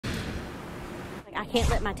I can't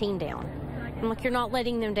let my team down. I'm like, you're not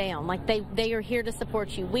letting them down. Like, they are here to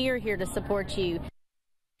support you. We are here to support you.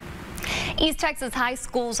 East Texas high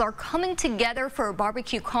schools are coming together for a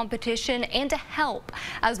barbecue competition and to help,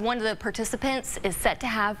 as one of the participants is set to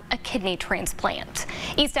have a kidney transplant.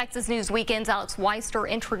 East Texas News Weekend's Alex Weister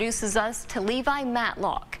introduces us to Levi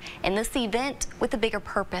Matlock and this event with a bigger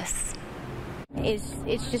purpose.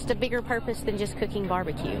 It's just a bigger purpose than just cooking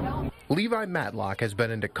barbecue. Levi Matlock has been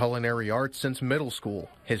into culinary arts since middle school.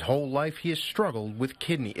 His whole life he has struggled with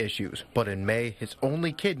kidney issues, but in May his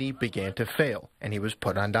only kidney began to fail and he was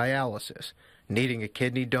put on dialysis. Needing a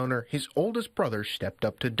kidney donor, his oldest brother stepped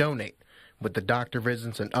up to donate. With the doctor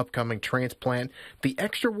visits and upcoming transplant, the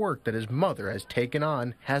extra work that his mother has taken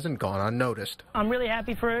on hasn't gone unnoticed. I'm really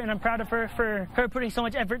happy for her and I'm proud of her for putting so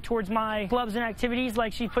much effort towards my clubs and activities.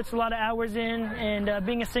 Like, she puts a lot of hours in, and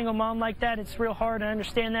being a single mom like that, it's real hard. I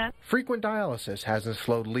understand that. Frequent dialysis hasn't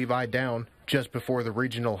slowed Levi down. Just before the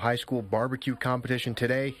regional high school barbecue competition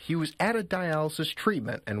today, he was at a dialysis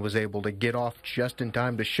treatment and was able to get off just in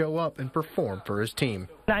time to show up and perform for his team.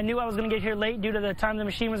 I knew I was going to get here late due to the time the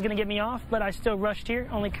machine was going to get me off, but I still rushed here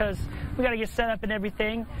only because we got to get set up and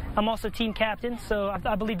everything. I'm also team captain, so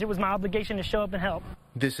I believed it was my obligation to show up and help.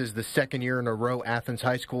 This is the second year in a row Athens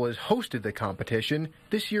High School has hosted the competition,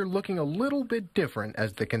 this year looking a little bit different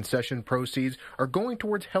as the concession proceeds are going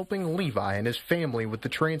towards helping Levi and his family with the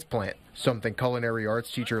transplant, something culinary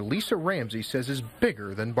arts teacher Lisa Ramsey says is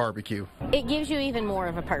bigger than barbecue. It gives you even more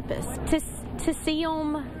of a purpose to see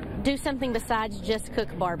them do something besides just cook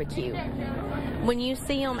barbecue. When you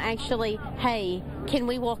see them actually, hey, can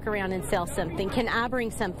we walk around and sell something? Can I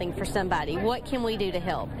bring something for somebody? What can we do to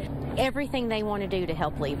help? Everything they want to do to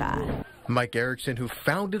help Levi. Mike Erickson, who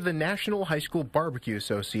founded the National High School Barbecue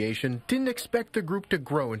Association, didn't expect the group to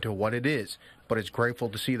grow into what it is, but is grateful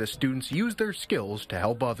to see the students use their skills to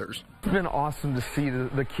help others. It's been awesome to see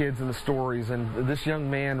the kids and the stories, and this young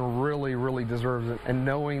man really deserves it. And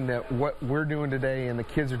knowing that what we're doing today and the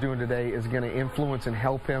kids are doing today is going to influence and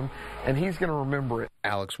help him, and he's going to remember it.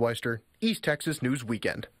 Alex Weister, East Texas News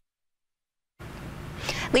Weekend.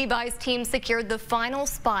 Levi's team secured the final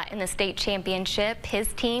spot in the state championship. His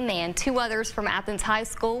team and two others from Athens High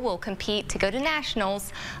School will compete to go to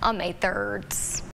nationals on May 3rd.